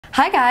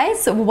Hi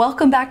guys,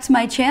 welcome back to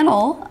my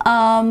channel.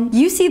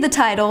 You see the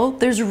title,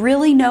 there's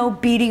really no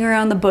beating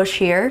around the bush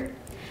here.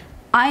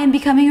 I am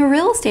becoming a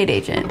real estate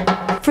agent.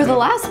 For the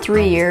last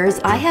 3 years,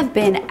 I have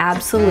been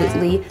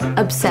absolutely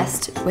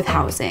obsessed with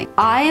housing.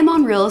 I am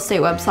on real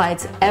estate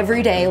websites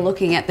every day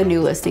looking at the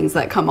new listings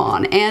that come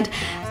on, and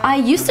I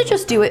used to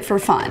just do it for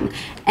fun.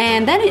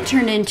 And then it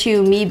turned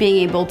into me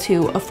being able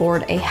to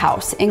afford a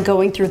house and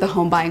going through the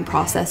home buying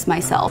process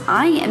myself.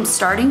 I am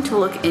starting to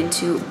look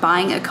into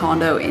buying a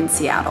condo in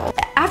Seattle.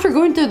 After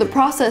going through the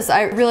process,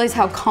 I realized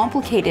how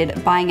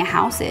complicated buying a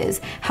house is,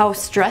 how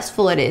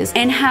stressful it is,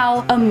 and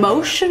how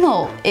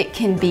emotional it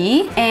can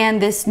be.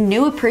 And this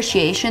new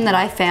appreciation that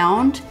I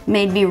found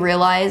made me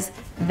realize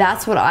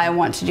that's what I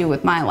want to do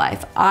with my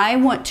life. I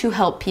want to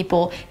help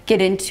people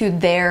get into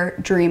their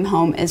dream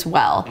home as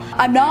well.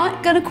 I'm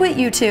not gonna quit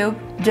YouTube,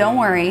 don't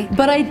worry,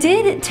 but I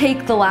did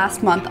take the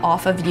last month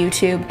off of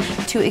YouTube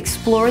to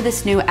explore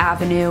this new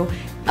avenue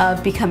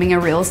of becoming a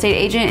real estate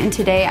agent, and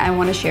today I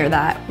want to share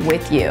that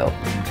with you.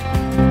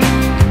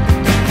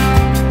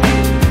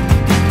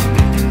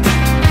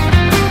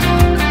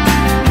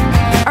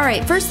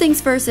 Alright, first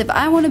things first, if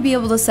I want to be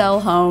able to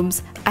sell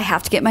homes, I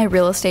have to get my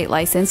real estate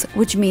license,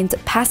 which means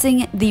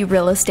passing the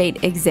real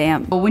estate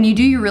exam. But when you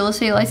do your real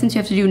estate license, you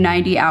have to do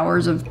 90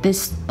 hours of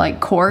this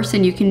course,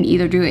 and you can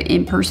either do it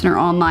in person or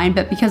online,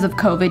 but because of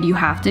COVID, you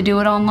have to do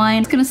it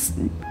online. I'm just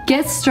gonna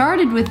get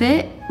started with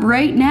it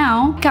right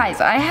now.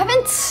 Guys, I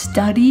haven't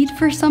studied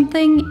for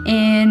something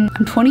I'm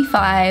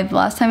 25.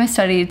 Last time I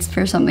studied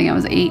for something I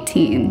was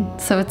 18.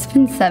 So it's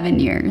been 7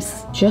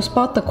 years. Just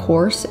bought the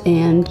course,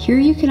 and here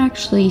you can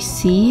actually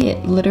see it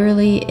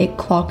it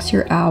clocks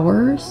your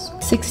hours.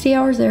 60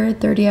 hours there,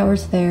 30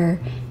 hours there,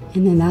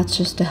 and then that's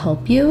just to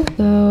help you.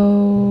 So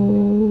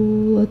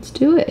let's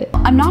do it.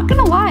 I'm not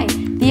gonna lie,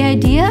 the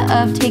idea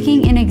of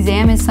taking an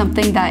exam is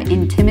something that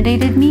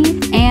intimidated me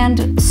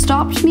and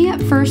stopped me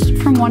at first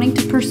from wanting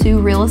to pursue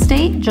real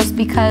estate, just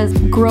because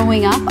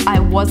growing up I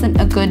wasn't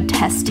a good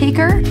test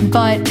taker.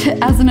 But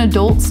as an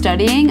adult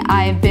studying,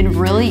 I've been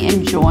really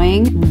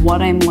enjoying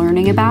what I'm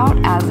learning about,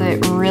 as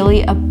it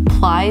really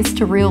applies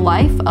to real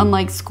life,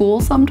 unlike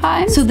school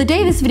sometimes. So the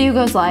day this video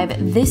goes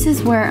live, this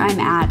is where I'm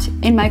at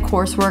in my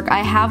coursework. I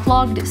have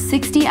logged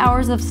 60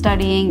 hours of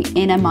studying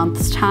in a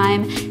month's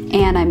time,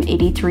 and I'm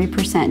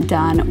 83%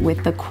 done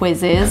with the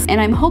quizzes,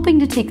 and I'm hoping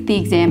to take the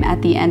exam at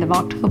the end of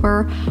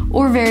October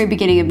or very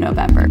beginning of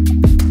November.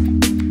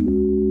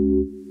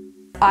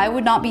 I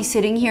would not be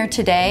sitting here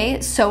today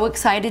so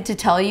excited to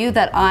tell you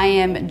that I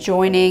am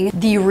joining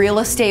the real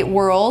estate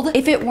world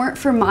if it weren't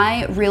for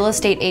my real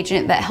estate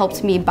agent that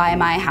helped me buy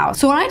my house.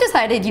 So when I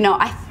decided,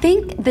 I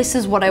think this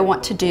is what I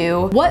want to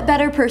do, what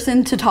better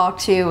person to talk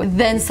to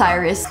than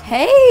Cyrus?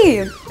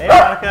 Hey! Hey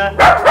Monica!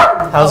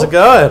 How's it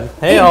going?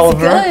 Hey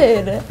Oliver!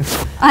 Good!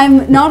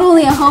 I'm not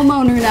only a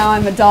homeowner now,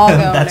 I'm a dog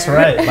owner. That's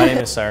right. My name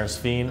is Cyrus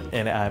Veen,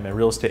 and I'm a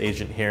real estate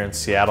agent here in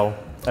Seattle.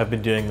 I've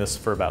been doing this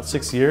for about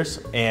 6 years,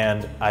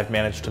 and I've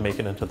managed to make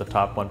it into the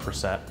top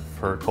 1%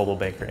 for Coldwell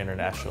Banker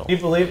International. Can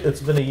you believe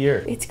it's been a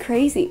year? It's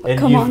crazy. And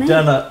Come on you've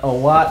done a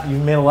lot,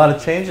 you've made a lot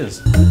of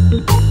changes.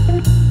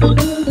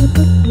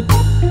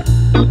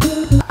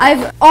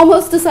 I've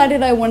almost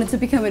decided I wanted to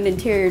become an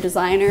interior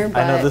designer,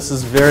 but I know, this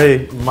is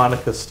very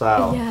Monica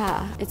style.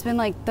 Yeah, it's been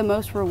like the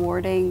most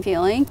rewarding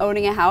feeling,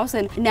 owning a house,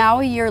 and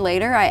now a year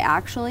later, I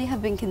actually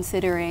have been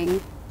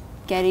considering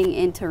getting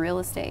into real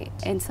estate.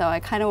 And so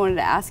I kind of wanted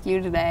to ask you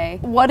today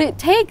what it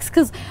takes,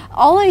 because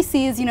all I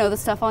see is, the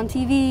stuff on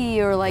TV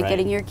or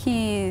getting your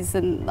keys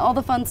and all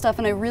the fun stuff,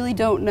 and I really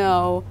don't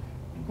know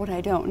what I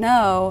don't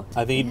know.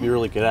 I think you'd be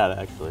really good at it,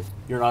 actually.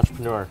 You're an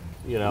entrepreneur,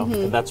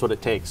 and that's what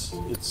it takes.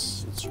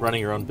 It's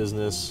running your own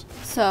business.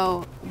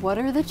 So what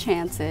are the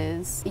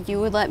chances you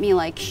would let me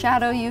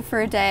shadow you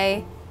for a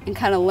day and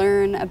kind of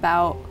learn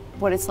about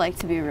what it's like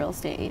to be a real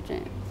estate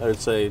agent? I would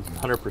say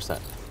 100%.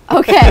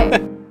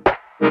 Okay.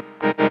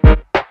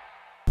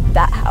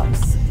 That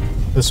house.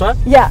 This one?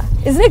 Yeah.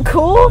 Isn't it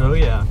cool? Oh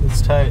yeah,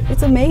 it's tight.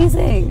 It's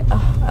amazing.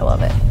 Oh, I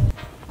love it.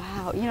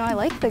 Wow, I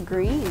like the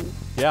green.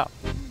 Yeah.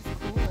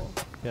 Cool.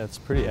 Yeah, it's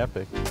pretty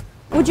epic.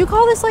 Would you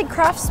call this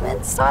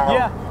craftsman style?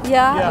 Yeah.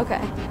 Yeah?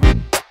 Okay.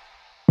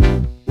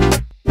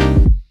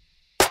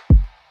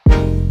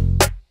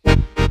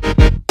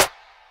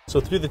 So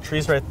through the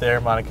trees right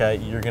there, Monica,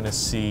 you're gonna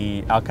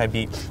see Alki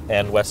Beach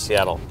and West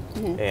Seattle.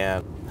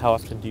 And how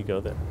often do you go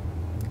there?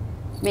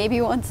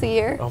 Maybe once a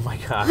year. Oh my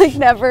gosh.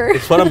 Never.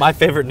 It's one of my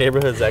favorite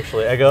neighborhoods,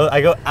 actually. I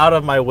go out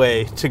of my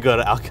way to go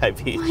to Alki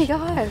Beach. Oh my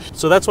gosh.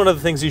 So that's one of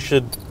the things you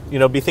should,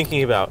 be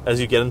thinking about as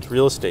you get into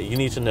real estate. You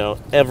need to know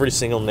every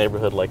single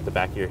neighborhood like the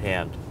back of your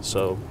hand.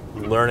 So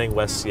learning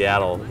West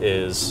Seattle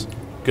is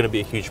going to be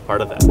a huge part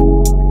of that.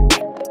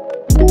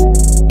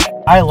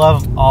 I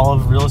love all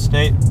of real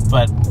estate,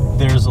 but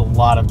there's a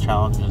lot of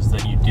challenges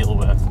that you deal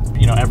with.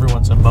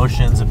 Everyone's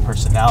emotions and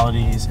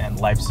personalities and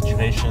life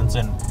situations,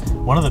 and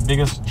one of the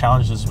biggest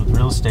challenges with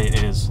real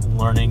estate is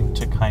learning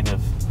to kind of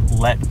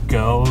let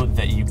go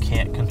that you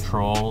can't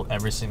control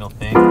every single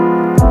thing.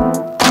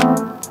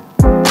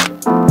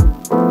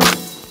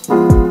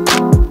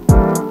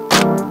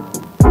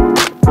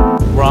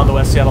 the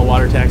West Seattle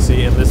water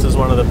taxi, and this is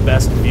one of the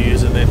best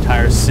views in the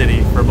entire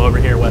city from over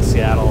here in West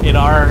Seattle. In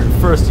our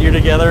first year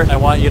together, I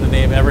want you to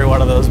name every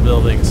one of those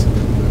buildings.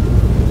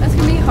 That's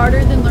gonna be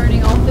harder than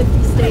learning all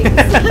 50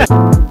 states.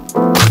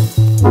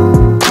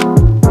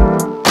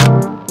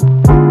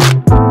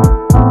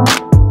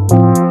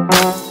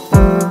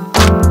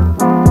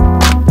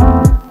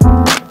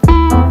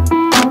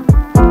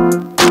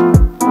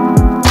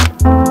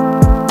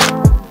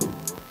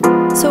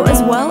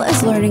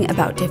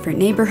 About different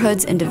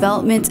neighborhoods and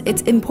developments,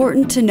 it's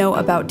important to know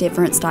about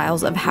different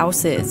styles of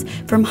houses.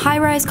 From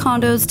high-rise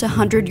condos to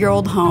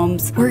 100-year-old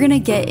homes, we're gonna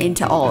get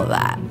into all of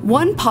that.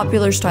 One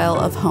popular style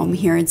of home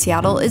here in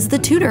Seattle is the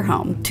Tudor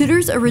home.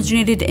 Tudors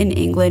originated in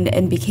England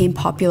and became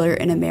popular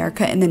in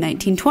America in the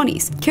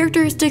 1920s.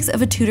 Characteristics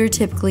of a Tudor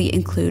typically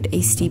include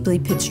a steeply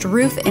pitched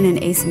roof and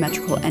an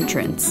asymmetrical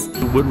entrance.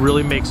 What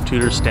really makes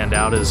Tudors stand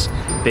out is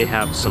they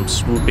have some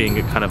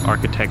swooping kind of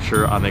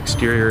architecture on the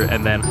exterior,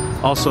 and then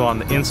also on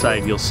the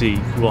inside you'll see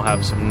we'll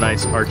have some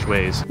nice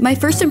archways. My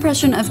first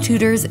impression of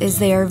Tudors is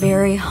they are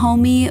very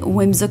homey,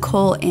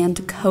 whimsical,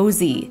 and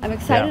cozy. I'm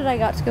excited I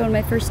got to go in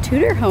my first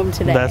Tudor home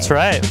today. That's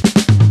right.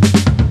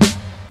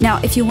 Now,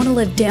 if you want to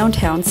live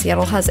downtown,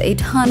 Seattle has a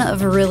ton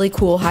of really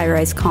cool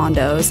high-rise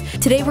condos.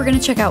 Today, we're going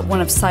to check out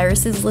one of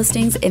Cyrus's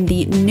listings in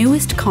the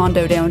newest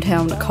condo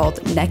downtown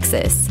called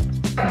Nexus.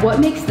 What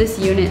makes this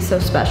unit so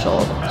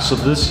special? So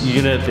this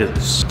unit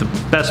is the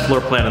best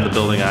floor plan in the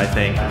building, I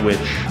think, which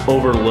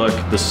overlook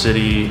the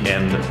city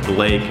and the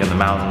lake and the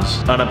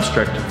mountains,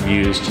 unobstructed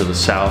views to the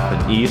south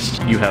and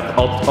east. You have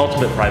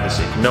ultimate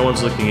privacy. No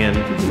one's looking in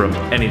from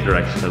any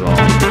direction at all.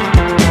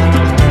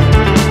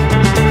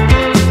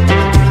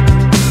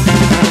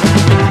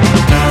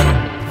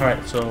 All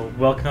right, so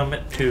welcome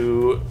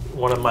to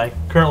one of my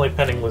currently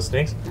pending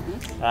listings.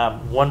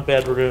 1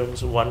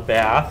 bedrooms, 1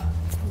 bath.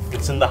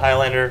 It's in the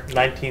Highlander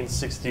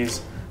 1960s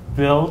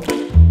build.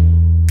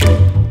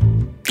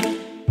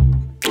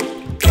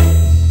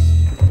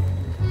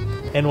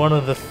 And one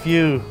of the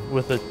few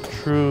with a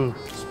true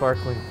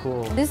sparkling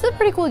pool. This is a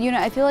pretty cool unit.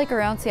 I feel like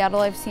around Seattle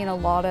I've seen a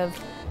lot of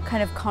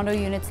kind of condo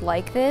units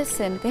like this,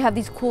 and they have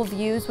these cool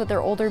views with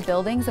their older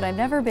buildings, and I've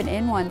never been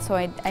in one, so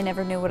I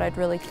never knew what I'd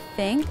really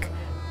think.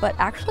 But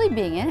actually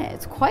being in it,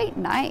 it's quite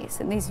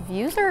nice, and these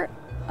views are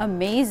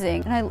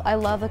amazing. And I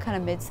love the kind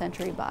of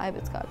mid-century vibe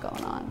it's got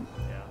going on.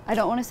 I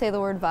don't want to say the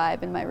word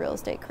vibe in my real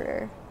estate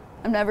career.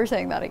 I'm never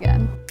saying that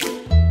again.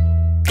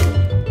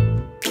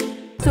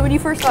 So when you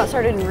first got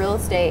started in real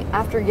estate,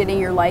 after getting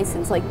your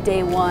license, like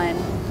day one,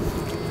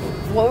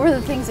 what were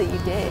the things that you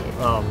did?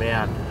 Oh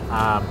man,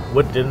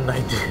 what didn't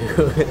I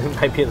do? It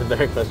might be the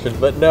better question,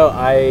 but no,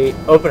 I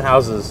open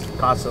houses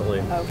constantly.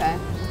 Okay.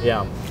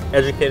 Yeah,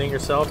 educating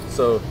yourself.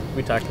 So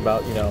we talked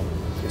about, you know,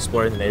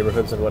 exploring the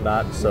neighborhoods and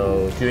whatnot,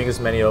 so doing as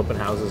many open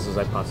houses as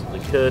I possibly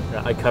could.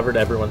 I covered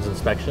everyone's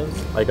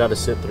inspections. I got to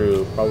sit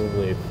through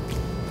probably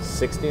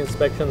 60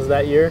 inspections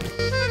that year.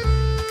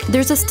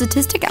 There's a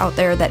statistic out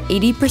there that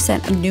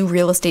 80% of new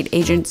real estate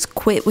agents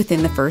quit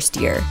within the first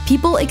year.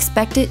 People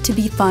expect it to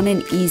be fun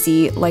and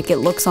easy like it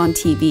looks on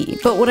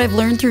TV. But what I've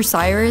learned through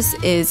Cyrus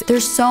is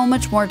there's so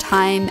much more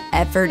time,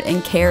 effort,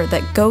 and care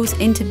that goes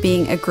into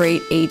being a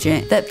great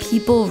agent that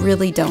people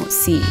really don't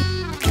see.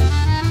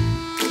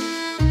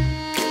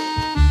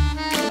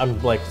 I'm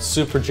like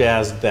super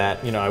jazzed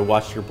that, you know, I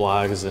watched your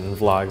blogs and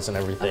vlogs and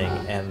everything,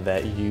 and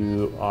that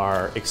you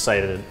are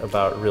excited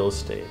about real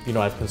estate. You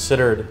know, I've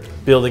considered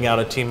building out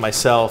a team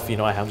myself. You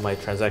know, I have my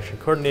transaction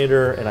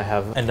coordinator, and I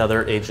have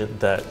another agent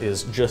that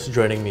is just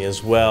joining me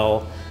as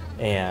well.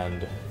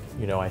 And,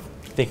 you know, I'm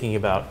thinking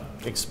about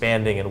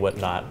expanding and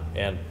whatnot.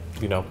 And,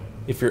 you know,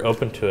 if you're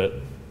open to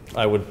it,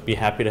 I would be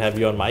happy to have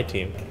you on my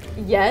team.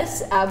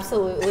 Yes,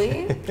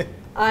 absolutely.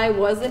 I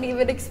wasn't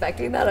even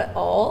expecting that at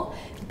all,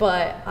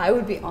 but I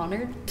would be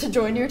honored to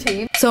join your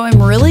team. So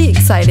I'm really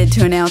excited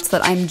to announce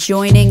that I'm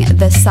joining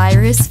the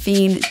Cyrus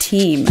Fiend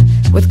team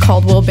with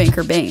Coldwell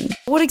Banker Bain.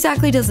 What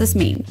exactly does this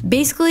mean?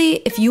 Basically,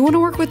 if you want to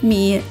work with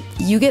me,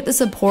 you get the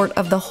support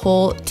of the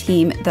whole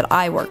team that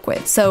I work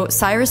with. So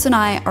Cyrus and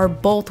I are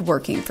both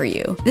working for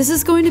you. This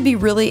is going to be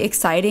really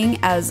exciting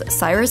as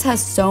Cyrus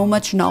has so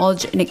much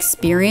knowledge and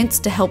experience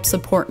to help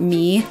support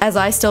me as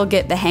I still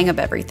get the hang of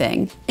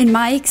everything. In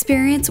my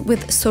experience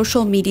with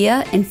social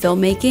media and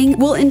filmmaking,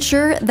 we'll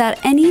ensure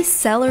that any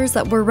sellers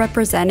that we're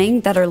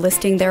representing that are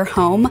listing their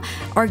home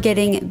are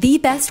getting the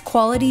best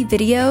quality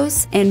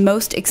videos and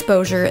most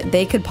exposure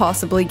they could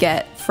possibly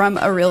get from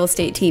a real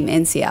estate team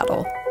in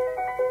Seattle.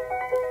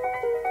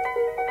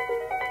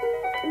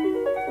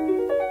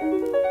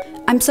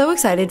 I'm so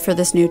excited for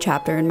this new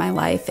chapter in my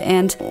life,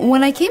 and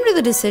when I came to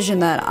the decision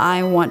that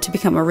I want to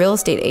become a real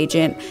estate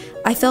agent,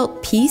 I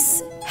felt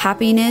peace,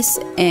 happiness,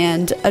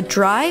 and a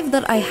drive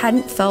that I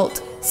hadn't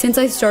felt since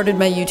I started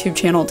my YouTube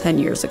channel 10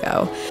 years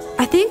ago.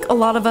 I think a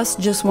lot of us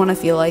just want to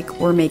feel like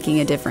we're making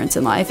a difference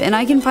in life, and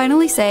I can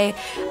finally say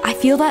I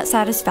feel that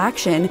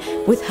satisfaction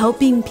with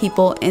helping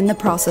people in the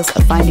process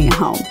of finding a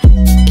home.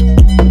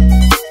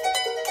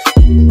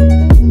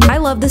 I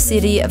love the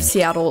city of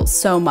Seattle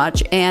so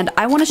much, and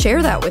I want to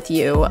share that with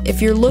you.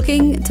 If you're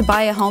looking to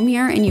buy a home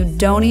here and you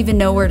don't even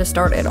know where to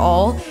start at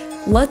all,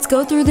 let's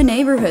go through the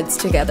neighborhoods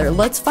together.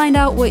 Let's find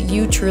out what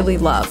you truly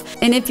love.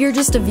 And if you're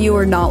just a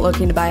viewer not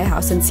looking to buy a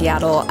house in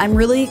Seattle, I'm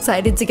really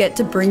excited to get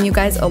to bring you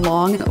guys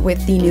along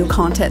with the new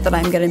content that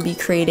I'm going to be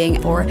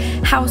creating for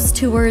house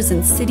tours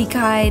and city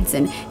guides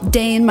and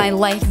day in my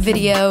life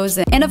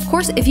videos. And of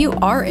course, if you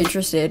are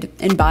interested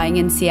in buying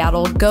in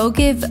Seattle, go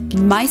give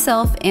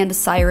myself and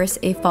Cyrus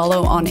a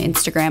follow on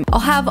Instagram. I'll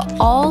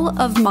have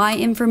all of my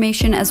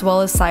information as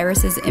well as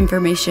Cyrus's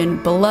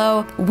information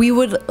below. We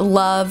would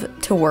love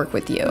to work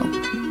with you.